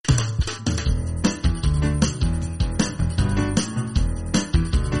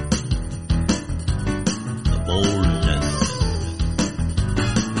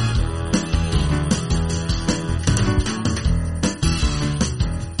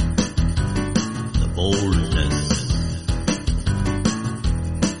Boldness.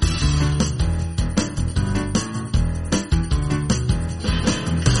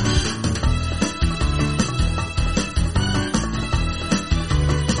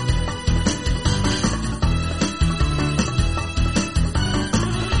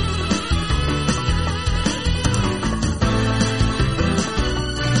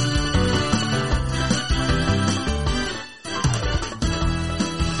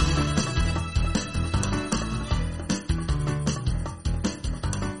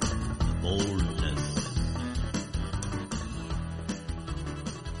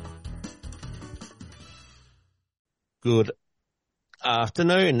 Good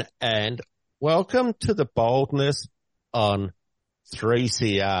afternoon and welcome to the Boldness on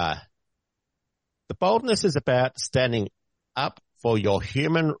 3CR. The Boldness is about standing up for your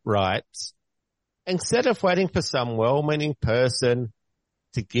human rights instead of waiting for some well-meaning person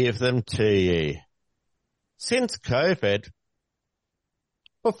to give them to you. Since COVID,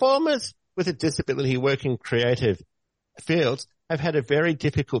 performers with a disability working in creative fields have had a very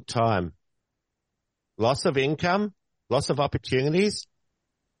difficult time. Loss of income, loss of opportunities,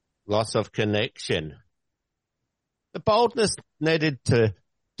 loss of connection. The Boldness needed to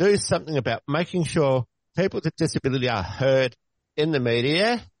do something about making sure people with disability are heard in the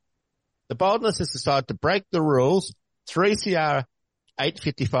media. The Boldness has decided to break the rules. 3CR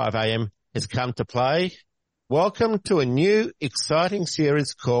 8:55 AM has come to play. Welcome to a new exciting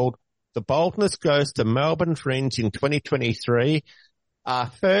series called The Boldness Goes to Melbourne Fringe in 2023. Our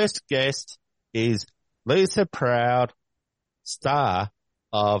first guest is Leisa Prowd, star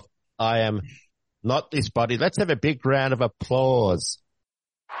of I Am Not This Body. Let's have a big round of applause.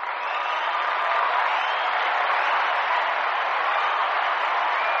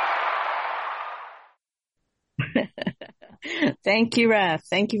 Thank you, Raf.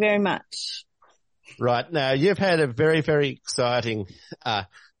 Thank you very much. Right. Now, you've had a very, very exciting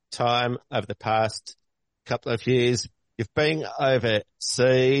time over the past couple of years. You've been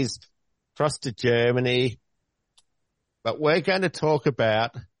overseas, across to Germany, but we're going to talk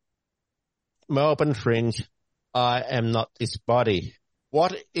about Melbourne Fringe, I Am Not This Body.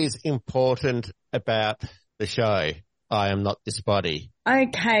 What is important about the show, I Am Not This Body?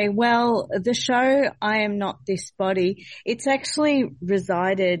 Okay, well, the show, I Am Not This Body, it's actually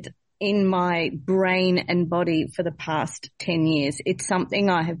resided in my brain and body for the past 10 years. It's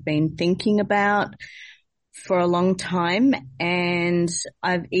something I have been thinking about for a long time, and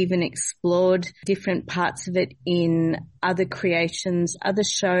I've even explored different parts of it in other creations, other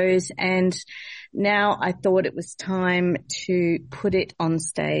shows, and now I thought it was time to put it on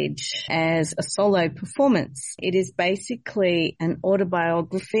stage as a solo performance. It is basically an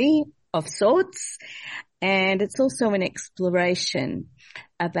autobiography of sorts, and it's also an exploration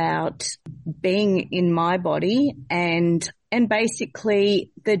about being in my body and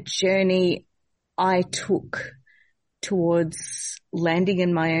basically the journey I took towards landing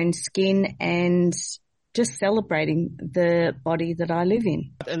in my own skin and just celebrating the body that I live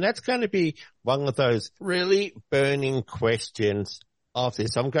in. And that's going to be one of those really burning questions of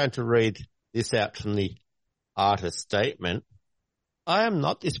this. I'm going to read this out from the artist statement. I Am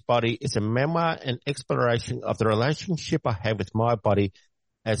Not This Body is a memoir and exploration of the relationship I have with my body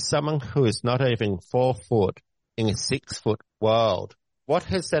as someone who is not even 4 foot in a 6 foot world. What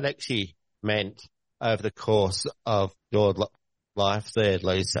has that actually meant over the course of your life there,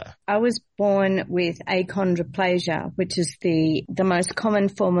 Leisa? I was born with achondroplasia, which is the most common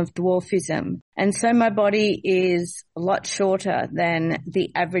form of dwarfism. And so my body is a lot shorter than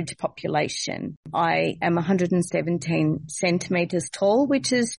the average population. I am 117 centimeters tall,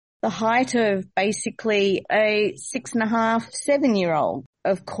 which is the height of basically a 6.5, 7-year-old.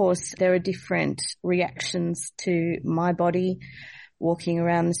 Of course, there are different reactions to my body, walking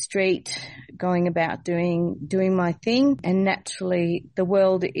around the street, going about doing my thing. And naturally, the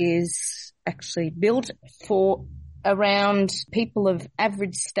world is actually built for around people of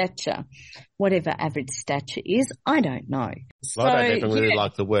average stature. Whatever average stature is, I don't know. Well, I don't even really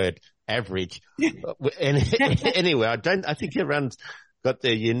like the word average. Anyway, I think everyone's got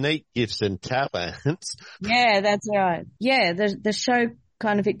their unique gifts and talents. Yeah, that's right. Yeah, the show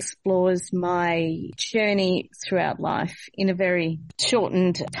kind of explores my journey throughout life in a very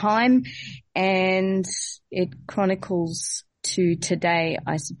shortened time, and it chronicles to today,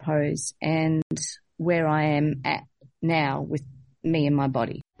 I suppose, and where I am at now with me and my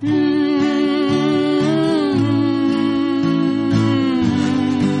body.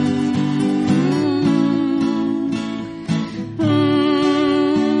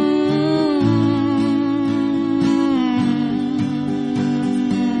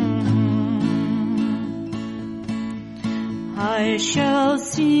 I shall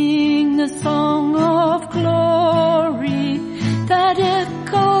sing a song of glory that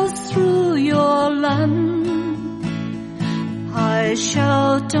echoes through your land. I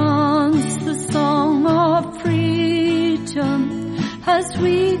shall dance the song of freedom as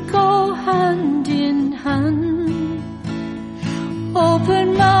we go hand in hand.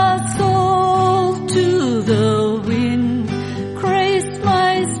 Open my soul to the wind, grace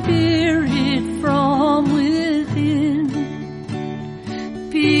my spirit from within.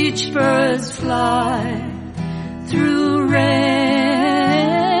 Beach birds fly through rainbow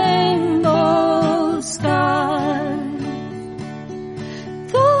skies.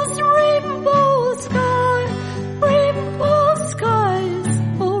 Those rainbow skies,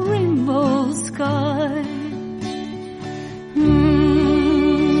 oh rainbow skies.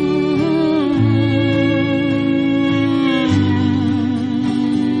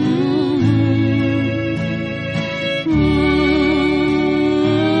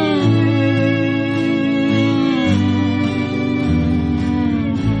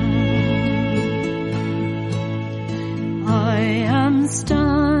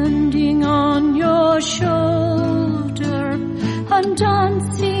 Standing on your shoulder, I'm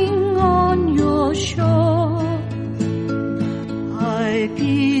dancing on your shore. I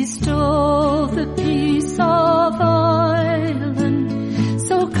bestow the peace of Ireland,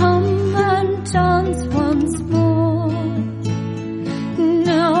 so come and dance once more.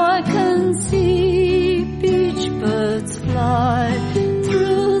 Now I can see beach birds fly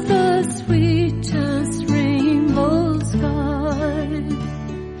through the sweetest rainbow sky.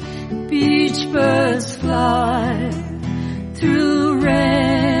 Beach birds fly through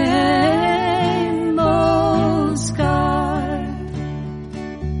rainbow skies.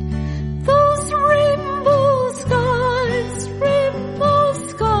 Those rainbow skies,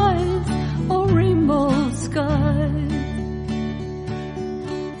 oh rainbow skies.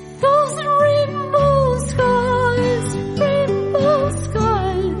 Those rainbow skies,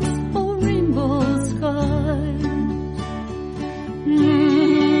 oh rainbow skies.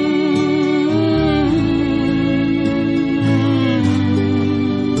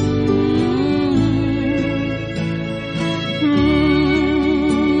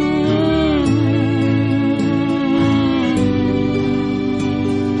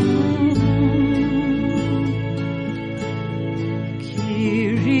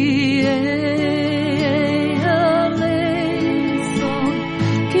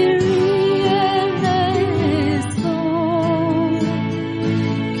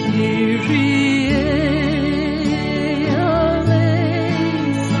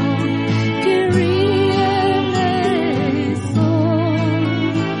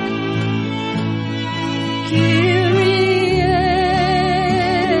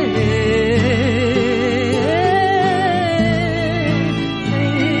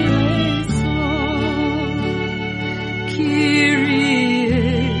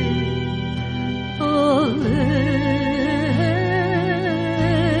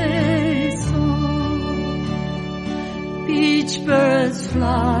 Beach birds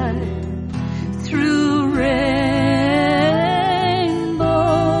fly through rainbow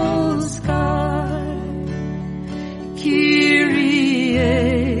sky. Kyrie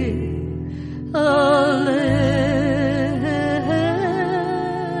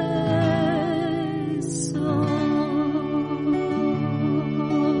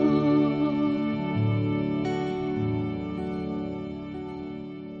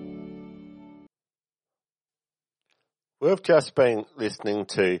We've just been listening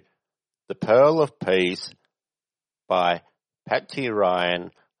to The Pearl of Peace by Patsy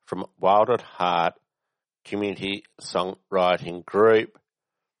Ryan from Wild at Heart Community Songwriting Group.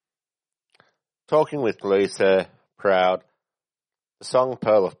 Talking with Leisa Prowd, the song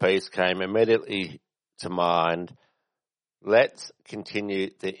Pearl of Peace came immediately to mind. Let's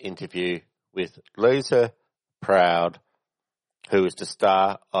continue the interview with Leisa Prowd, who is the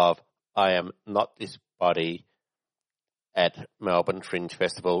star of I Am Not This Body at Melbourne Fringe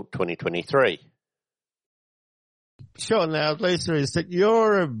Festival 2023. Sure. Now, Leisa, is that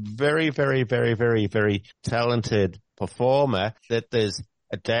you're a very, very, very, very, very talented performer, that there's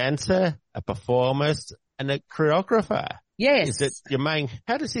a dancer, a performist, and a choreographer. Yes. Is it your main,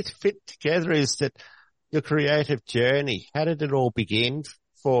 how does it fit together? Is that your creative journey? How did it all begin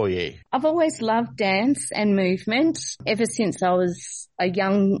for you? I've always loved dance and movement ever since I was a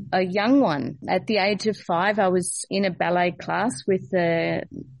young one. At the age of 5, I was in a ballet class with the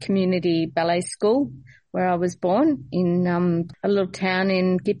community ballet school where I was born in a little town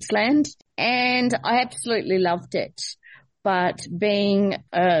in Gippsland, and I absolutely loved it. But being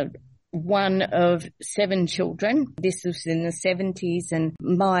a one of 7 children. This was in the 70s, and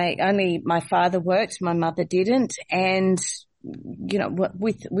my father worked, my mother didn't. And, you know,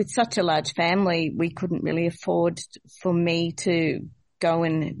 with such a large family, we couldn't really afford for me to go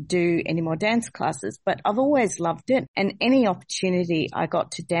and do any more dance classes, but I've always loved it. And any opportunity I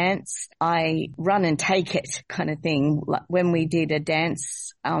got to dance, I run and take it kind of thing. Like when we did a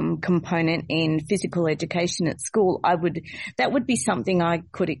dance component in physical education at school, that would be something I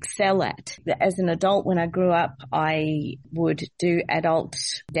could excel at. As an adult, when I grew up, I would do adult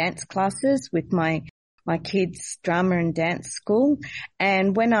dance classes with my kids' drama and dance school.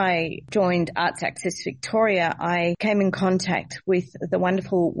 And when I joined Arts Access Victoria, I came in contact with the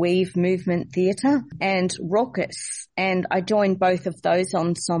wonderful Weave Movement Theatre and Raucous. And I joined both of those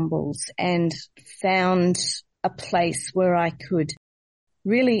ensembles and found a place where I could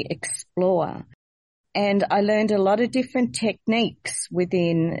really explore. And I learned a lot of different techniques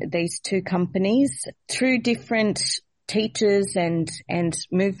within these 2 companies through different teachers and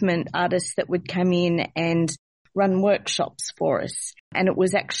movement artists that would come in and run workshops for us. And it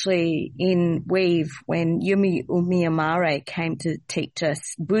was actually in Weave when Yumi Umiyamare came to teach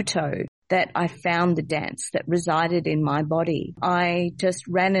us Buto that I found the dance that resided in my body. I just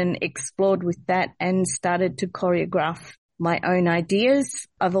ran and explored with that and started to choreograph my own ideas.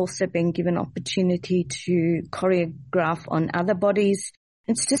 I've also been given opportunity to choreograph on other bodies.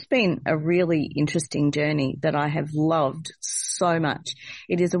 It's just been a really interesting journey that I have loved so much.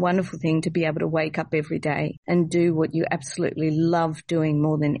 It is a wonderful thing to be able to wake up every day and do what you absolutely love doing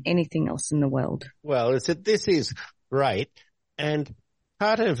more than anything else in the world. Well, this is great. And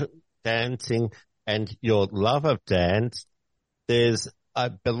part of dancing and your love of dance, there's, I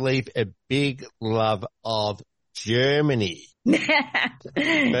believe, a big love of Germany.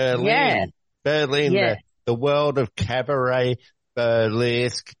 Berlin. Yeah. Berlin, yeah. The world of cabaret,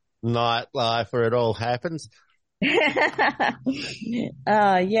 burlesque, nightlife, where it all happens. Yeah.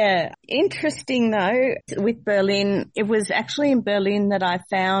 Interesting though, with Berlin, it was actually in Berlin that I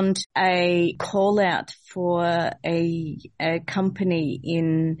found a call out for a company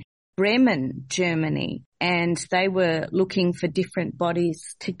in Bremen, Germany, and they were looking for different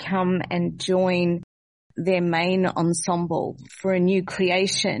bodies to come and join their main ensemble for a new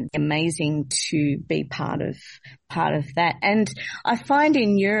creation. Amazing to be part of that. And I find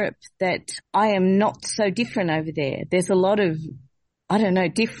in Europe that I am not so different over there. There's a lot of,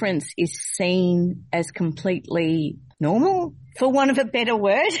 difference is seen as completely normal, for want of a better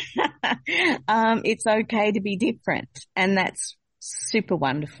word. It's okay to be different, and that's super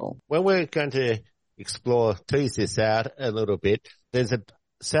wonderful. Well, we're going to tease this out a little bit.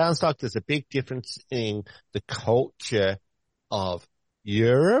 Sounds like there's a big difference in the culture of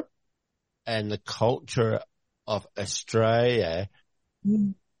Europe and the culture of Australia.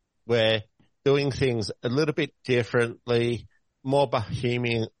 We're doing things a little bit differently, more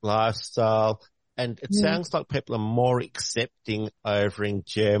bohemian lifestyle, and it sounds like people are more accepting over in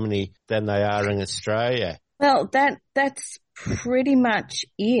Germany than they are in Australia. Well, that's pretty much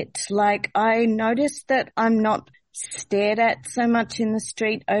it. Like, I noticed that I'm not stared at so much in the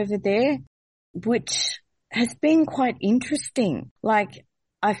street over there, which has been quite interesting. Like,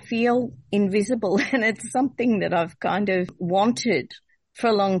 I feel invisible, and it's something that I've kind of wanted for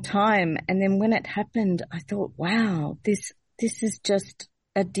a long time. And then when it happened, I thought, wow, this is just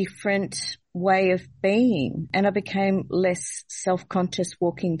a different way of being. And I became less self-conscious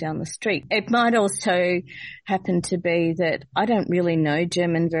walking down the street. It might also happen to be that I don't really know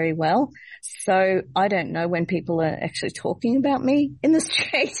German very well. So I don't know when people are actually talking about me in the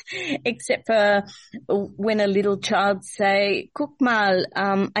street, except for when a little child say, "Guck mal,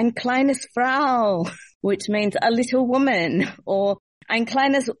 ein kleines Frau," which means a little woman, or ein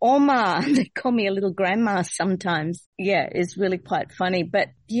kleines Oma. They call me a little grandma sometimes. Yeah, it's really quite funny. But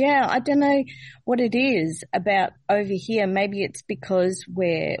yeah, I don't know what it is about over here. Maybe it's because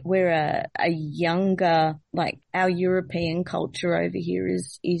we're a younger, like our European culture over here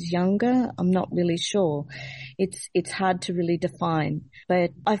is younger. I'm not really sure. It's hard to really define.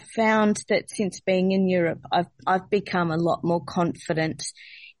 But I found that since being in Europe, I've become a lot more confident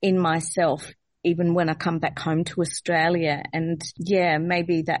in myself, even when I come back home to Australia. And yeah,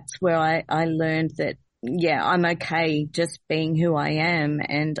 maybe that's where I learned that, yeah, I'm okay just being who I am,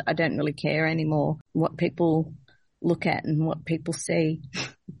 and I don't really care anymore what people look at and what people see.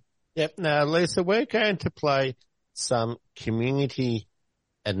 Yep. Now, Leisa, we're going to play some community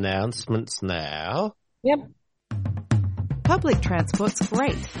announcements now. Yep. Public transport's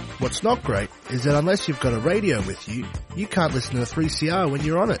great. What's not great is that unless you've got a radio with you, you can't listen to 3CR when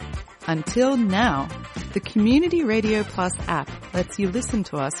you're on it. Until now, the Community Radio Plus app lets you listen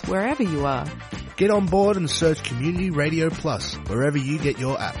to us wherever you are. Get on board and search Community Radio Plus wherever you get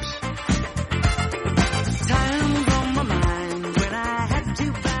your apps. Time's on my mind when I had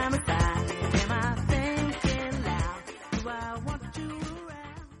to by my side. Am I thinking loud? Do I want you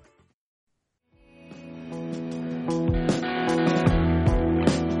around?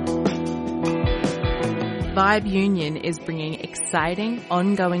 Vibe Union is bringing exciting,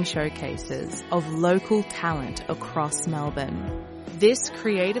 ongoing showcases of local talent across Melbourne. This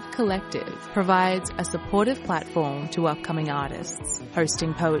creative collective provides a supportive platform to upcoming artists,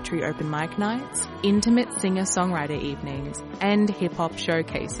 hosting poetry open mic nights, intimate singer-songwriter evenings, and hip-hop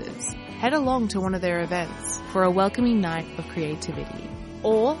showcases. Head along to one of their events for a welcoming night of creativity,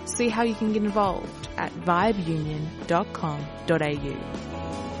 or see how you can get involved at vibeunion.com.au.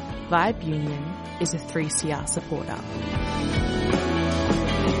 Vibe Union is a 3CR supporter.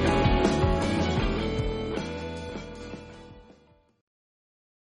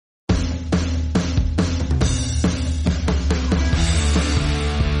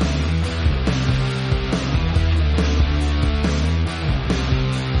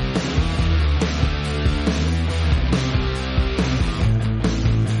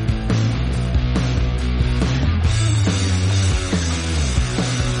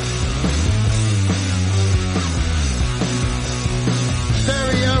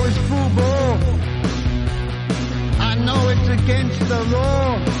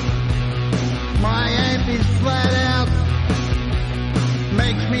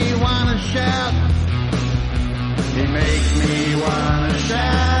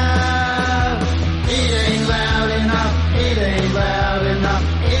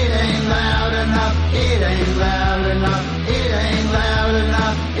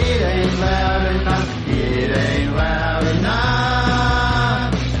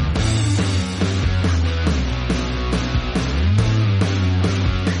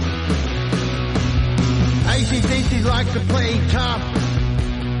 like to play tough,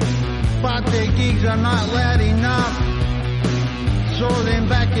 but their gigs are not loud enough. Saw them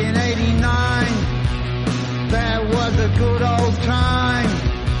back in '89, that was a good old time.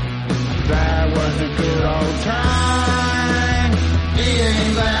 That was a good old time. It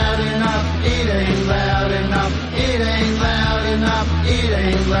ain't loud enough, it ain't loud enough, it ain't loud enough, it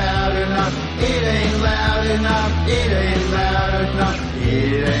ain't loud enough, it ain't loud enough, it ain't loud enough,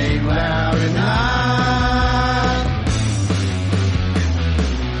 it ain't loud enough.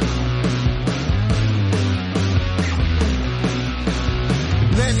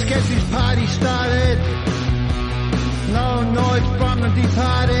 Let's get this party started. No noise from the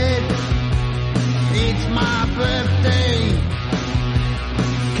departed. It's my birthday.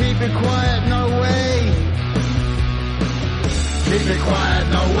 Keep it quiet, no way. Keep it quiet,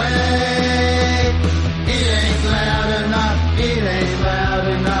 no way. It ain't loud enough, it ain't loud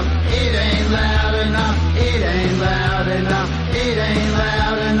enough, it ain't loud enough, it ain't loud enough, it ain't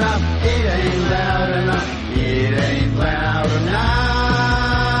loud enough, it ain't loud enough, it ain't loud enough.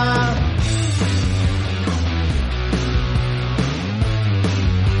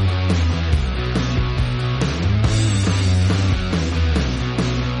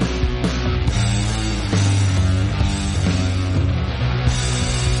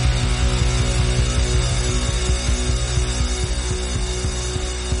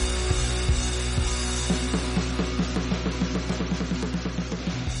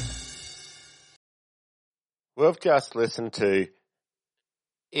 We've just listened to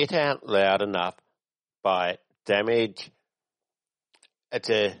It Ain't Loud Enough by Damage.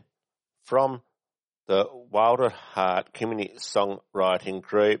 It's from the Wild at Heart community songwriting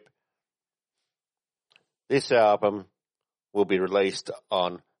group. This album will be released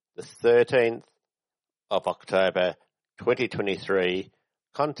on the 13th of October 2023.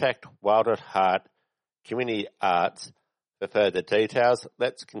 Contact Wild at Heart Community Arts for further details.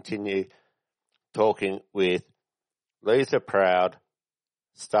 Let's continue talking with Leisa Prowd,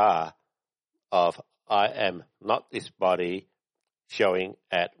 star of I Am Not This Body, showing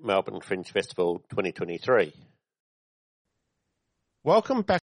at Melbourne Fringe Festival 2023. Welcome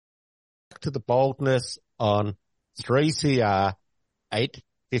back to the Boldness on 3CR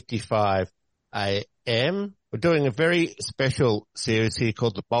 8:55 AM. We're doing a very special series here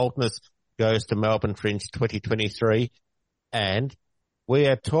called The Boldness Goes to Melbourne Fringe 2023, and we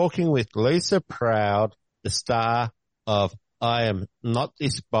are talking with Leisa Prowd, the star of I Am Not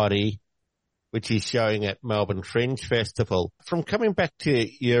This Body, which is showing at Melbourne Fringe Festival. From coming back to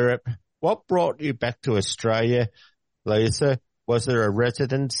Europe, what brought you back to Australia, Leisa? Was there a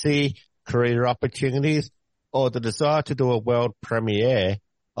residency, career opportunities, or the desire to do a world premiere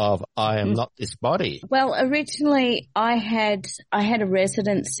of I Am Not This Body? Well, originally I had a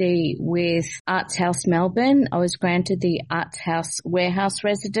residency with Arts House Melbourne. I was granted the Arts House Warehouse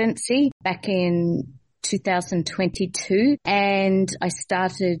residency back in 2022, and I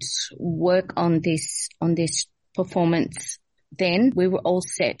started work on this performance. Then we were all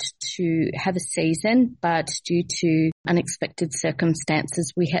set to have a season, but due to unexpected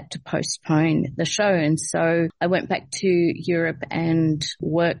circumstances, we had to postpone the show. And so I went back to Europe and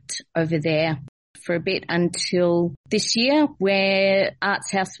worked over there for a bit until this year, where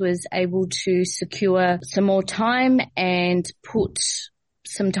Arts House was able to secure some more time and put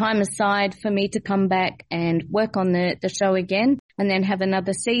some time aside for me to come back and work on the show again and then have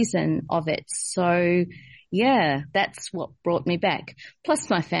another season of it. So yeah, that's what brought me back. Plus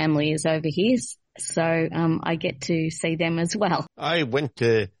my family is over here, so I get to see them as well. I went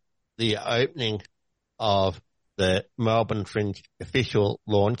to the opening of the Melbourne Fringe official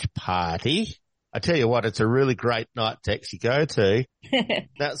launch party. I tell you what, it's a really great night to actually go to.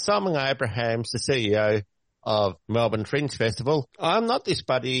 Now, Simon Abrahams, the CEO of Melbourne Fringe Festival, I'm Not This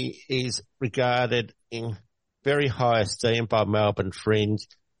Body is regarded in very high esteem by Melbourne Fringe.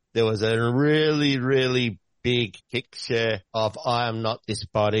 There was a really, really big picture of I Am Not This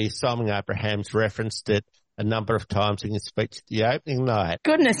Body. Simon Abrahams referenced it a number of times in his speech at the opening night.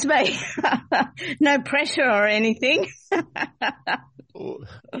 Goodness me. No pressure or anything.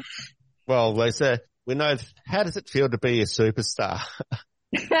 Well, Lisa, we know, how does it feel to be a superstar?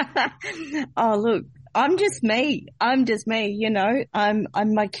 Oh, look, I'm just me. You know, I'm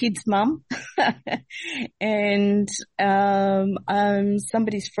my kid's mum and, I'm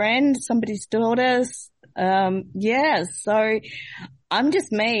somebody's friend, somebody's daughter. Yeah, so I'm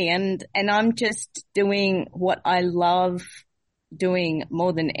just me and I'm just doing what I love doing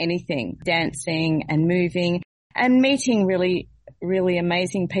more than anything, dancing and moving and meeting really, really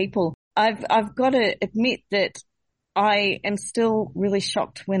amazing people. I've got to admit that I am still really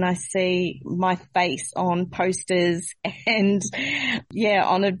shocked when I see my face on posters and, yeah,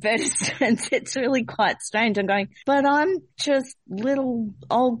 on advertisements. It's really quite strange. I'm going, but I'm just little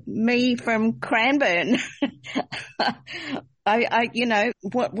old me from Cranbourne. You know,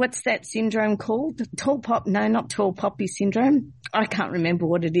 what's that syndrome called? Tall poppy syndrome. I can't remember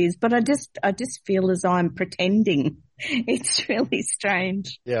what it is, but I just feel as I'm pretending. It's really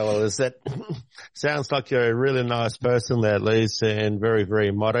strange. Yeah, well, sounds like you're a really nice person there, Lisa, and very,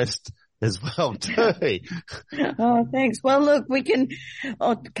 very modest as well, too. Oh, thanks. Well, look, we can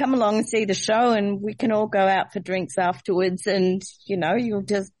come along and see the show and we can all go out for drinks afterwards and, you know, you'll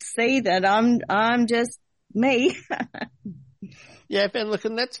just see that I'm just me. Yeah, Ben, look,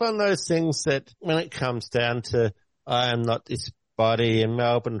 and that's one of those things that when it comes down to I Am Not This Body and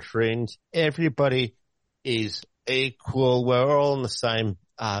Melbourne Fringe, everybody is equal. We're all on the same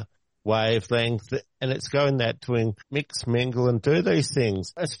wavelength, and it's going that to mix, mingle, and do these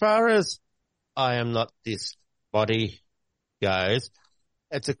things. As far as I Am Not This Body goes,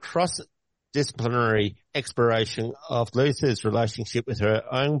 it's a cross-disciplinary exploration of Lisa's relationship with her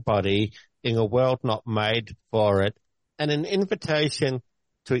own body in a world not made for it, and an invitation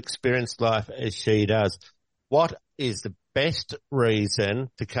to experience life as she does. What is the best reason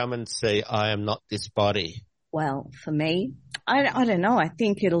to come and see I Am Not This Body? Well, for me, I don't know. I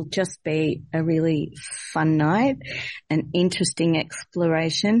think it'll just be a really fun night, an interesting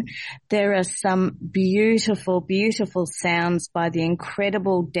exploration. There are some beautiful, beautiful sounds by the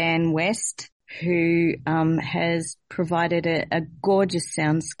incredible Dan West, who has provided a gorgeous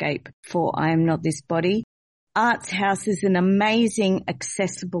soundscape for I Am Not This Body. Arts House is an amazing,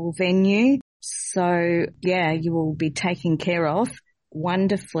 accessible venue. So, yeah, you will be taken care of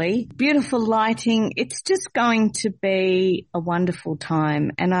wonderfully. Beautiful lighting. It's just going to be a wonderful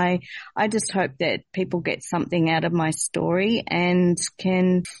time. And I just hope that people get something out of my story and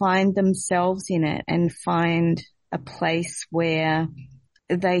can find themselves in it and find a place where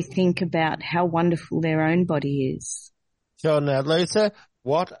they think about how wonderful their own body is. Sure. Now, Lisa,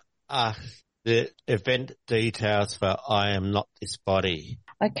 what are the event details for I Am Not This Body?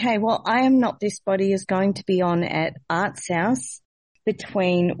 Okay, well, I Am Not This Body is going to be on at Arts House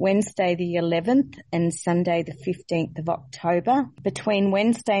between Wednesday the 11th and Sunday the 15th of October. Between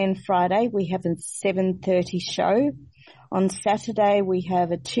Wednesday and Friday, we have a 7:30 show. On Saturday, we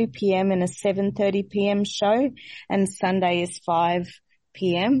have a 2 p.m. and a 7:30 p.m. show, and Sunday is 5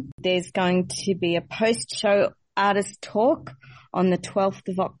 p.m. There's going to be a post-show artist talk on the 12th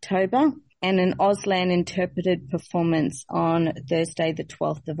of October. and an Auslan interpreted performance on Thursday, the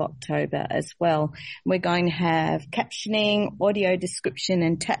 12th of October as well. We're going to have captioning, audio description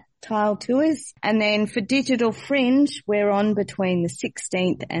and tactile tours. And then for Digital Fringe, we're on between the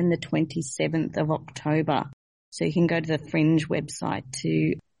 16th and the 27th of October. So you can go to the Fringe website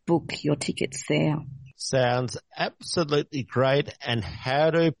to book your tickets there. Sounds absolutely great. And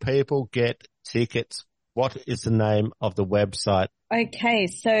how do people get tickets? What is the name of the website? Okay,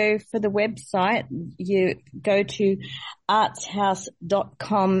 so for the website, you go to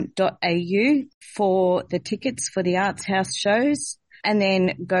artshouse.com.au for the tickets for the Arts House shows, and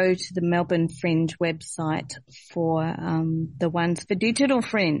then go to the Melbourne Fringe website for the ones for Digital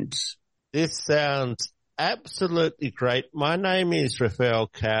Fringe. This sounds absolutely great. My name is Raphael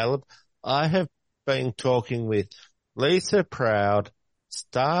Caleb. I have been talking with Leisa Prowd,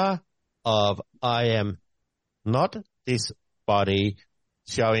 star of I Am Not This Body,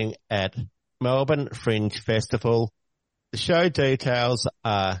 showing at Melbourne Fringe Festival. The show details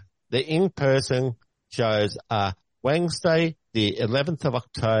are the in-person shows are Wednesday, the 11th of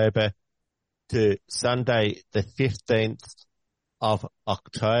October to Sunday, the 15th of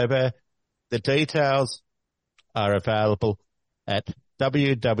October. The details are available at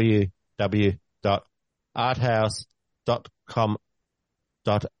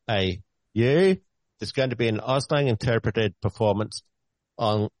www.arthouse.com.au. There's going to be an Auslan interpreted performance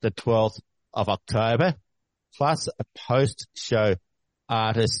on the 12th of October, plus a post-show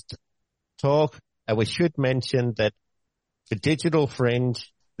artist talk. And we should mention that for Digital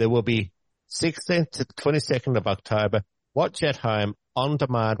Fringe, there will be 16th to 22nd of October, watch at home, on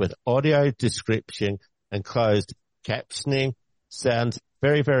demand with audio description and closed captioning. Sounds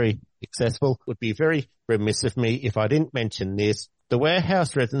very, very accessible. Would be very remiss of me if I didn't mention this. The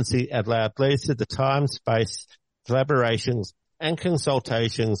warehouse residency allowed Leisa the time, space, collaborations and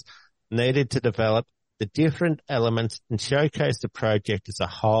consultations needed to develop the different elements and showcase the project as a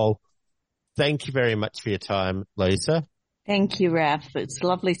whole. Thank you very much for your time, Leisa. Thank you, Raph. It's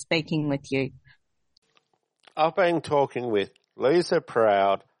lovely speaking with you. I've been talking with Leisa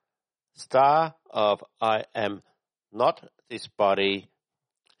Prowd, star of I Am Not This Body,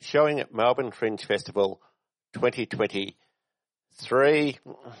 showing at Melbourne Fringe Festival 2023.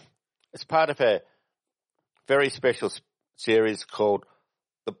 It's part of a very special series called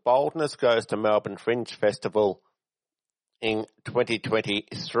The Boldness Goes to Melbourne Fringe Festival in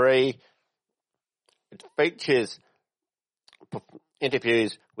 2023. It features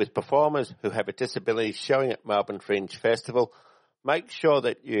interviews with performers who have a disability showing at Melbourne Fringe Festival. Make sure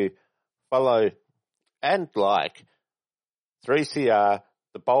that you follow and like 3CR,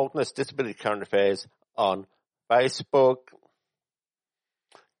 The Boldness Disability Current Affairs on Facebook.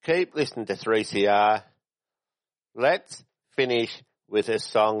 Keep listening to 3CR. Let's finish with a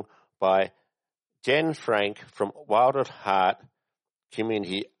song by Jen Frank from Wild at Heart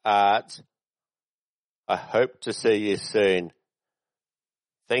Community Arts. I hope to see you soon.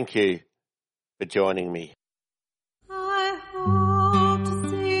 Thank you for joining me.